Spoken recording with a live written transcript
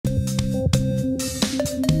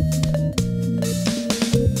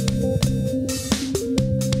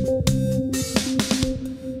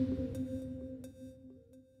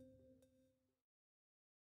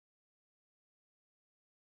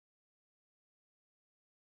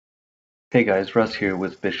Hey guys, Russ here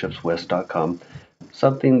with bishopswest.com.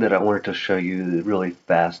 Something that I wanted to show you really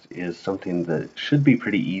fast is something that should be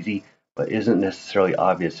pretty easy, but isn't necessarily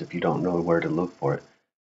obvious if you don't know where to look for it.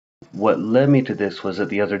 What led me to this was that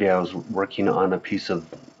the other day I was working on a piece of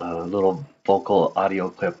little vocal audio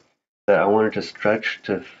clip that I wanted to stretch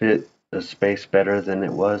to fit the space better than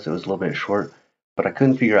it was. It was a little bit short, but I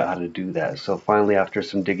couldn't figure out how to do that. So finally, after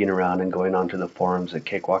some digging around and going onto the forums at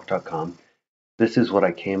cakewalk.com, this is what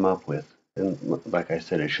I came up with. And like I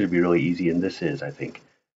said, it should be really easy, and this is, I think.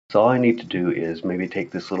 So all I need to do is maybe take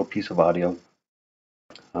this little piece of audio,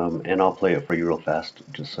 and I'll play it for you real fast,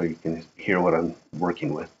 just so you can hear what I'm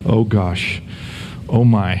working with. Oh gosh. Oh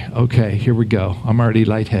my. Okay, here we go. I'm already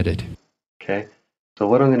lightheaded. Okay, so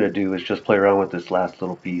what I'm going to do is just play around with this last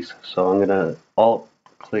little piece. So I'm going to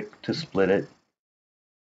Alt-click to split it.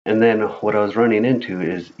 And then what I was running into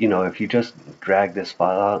is, if you just drag this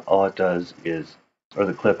file out, all it does is, or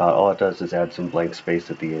the clip out, all it does is add some blank space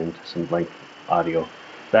at the end, some blank audio.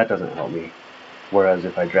 That doesn't help me. Whereas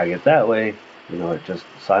if I drag it that way, it just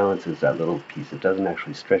silences that little piece. It doesn't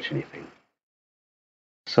actually stretch anything.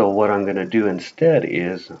 So what I'm going to do instead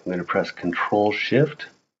is I'm going to press Control-Shift.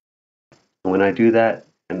 And when I do that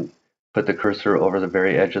and put the cursor over the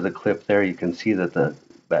very edge of the clip there, you can see that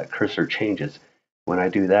that cursor changes. When I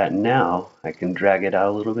do that now, I can drag it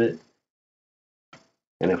out a little bit.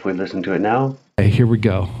 And if we listen to it now, Okay, here we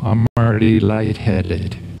go. I'm already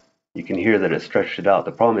lightheaded. you can hear that it stretched it out.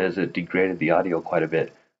 The problem is it degraded the audio quite a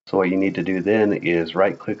bit. So what you need to do then is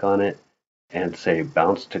right-click on it and say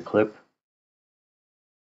Bounce to Clip.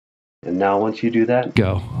 And now once you do that,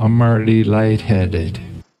 Go. I'm already lightheaded.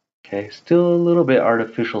 okay, still a little bit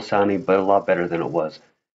artificial sounding, but a lot better than it was.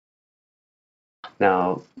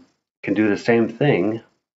 Now, you can do the same thing.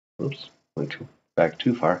 Oops, went back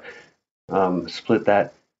too far. Split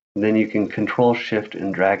that, and then you can Control Shift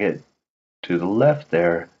and drag it to the left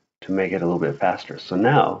there to make it a little bit faster. So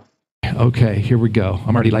now, Okay, here we go.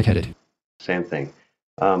 I'm already lightheaded. same thing.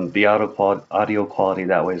 The audio quality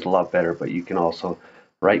that way is a lot better, but you can also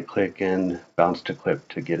right-click and bounce to clip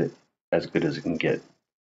to get it as good as it can get.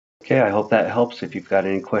 Okay, I hope that helps. If you've got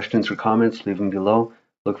any questions or comments, leave them below.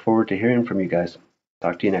 Look forward to hearing from you guys.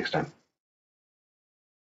 Talk to you next time.